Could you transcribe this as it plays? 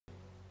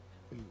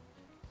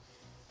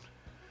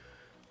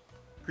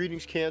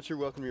Greetings, Cancer.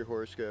 Welcome to your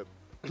horoscope.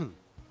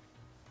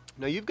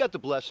 Now, you've got the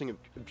blessing of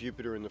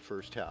Jupiter in the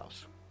first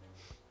house.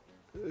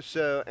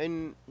 So,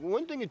 and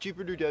one thing that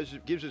Jupiter does is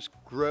it gives us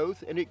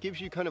growth, and it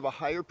gives you kind of a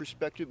higher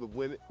perspective of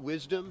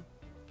wisdom.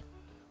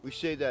 We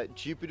say that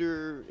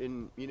Jupiter,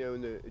 in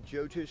the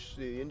Jyotish,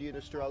 the Indian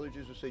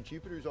astrologers will say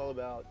Jupiter is all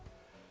about.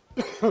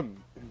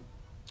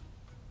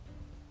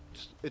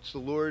 It's the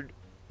Lord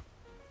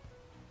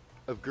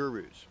of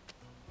gurus,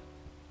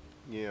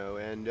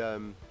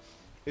 and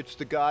it's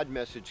the God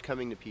message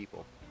coming to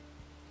people.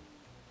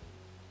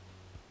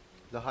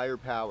 The higher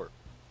power.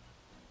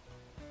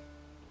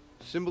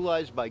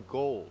 Symbolized by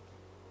gold,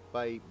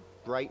 by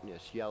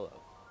brightness, yellow.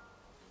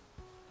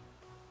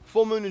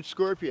 Full moon in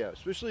Scorpio,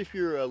 especially if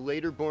you're a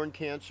later born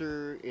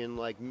Cancer in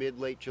like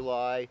late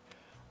July,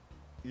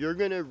 you're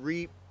going to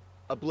reap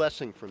a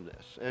blessing from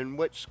this. And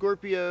what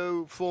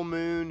Scorpio full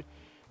moon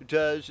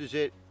does is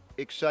it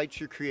excites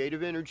your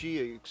creative energy,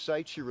 it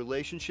excites your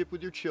relationship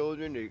with your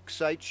children, it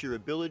excites your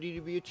ability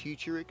to be a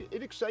teacher,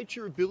 it excites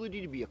your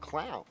ability to be a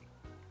clown.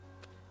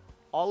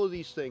 All of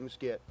these things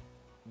get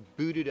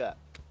booted up,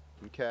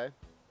 okay?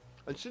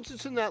 And since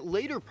it's in that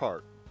later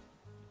part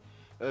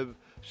of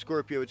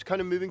Scorpio, it's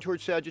kind of moving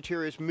towards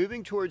Sagittarius,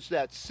 moving towards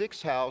that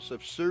sixth house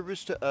of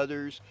service to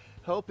others,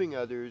 helping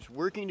others,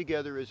 working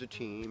together as a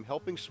team,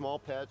 helping small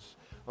pets,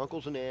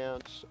 uncles and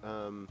aunts,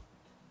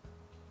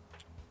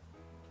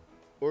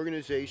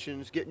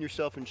 organizations, getting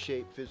yourself in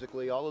shape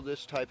physically. All of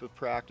this type of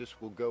practice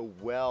will go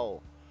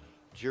well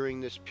during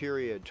this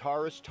period.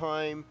 Taurus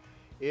time,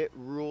 it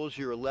rules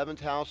your 11th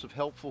house of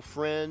helpful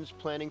friends,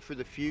 planning for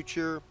the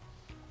future.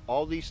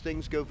 All these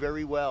things go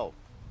very well.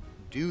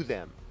 Do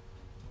them.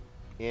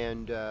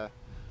 And the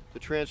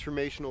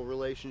transformational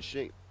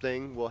relationship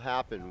thing will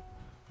happen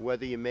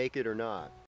whether you make it or not.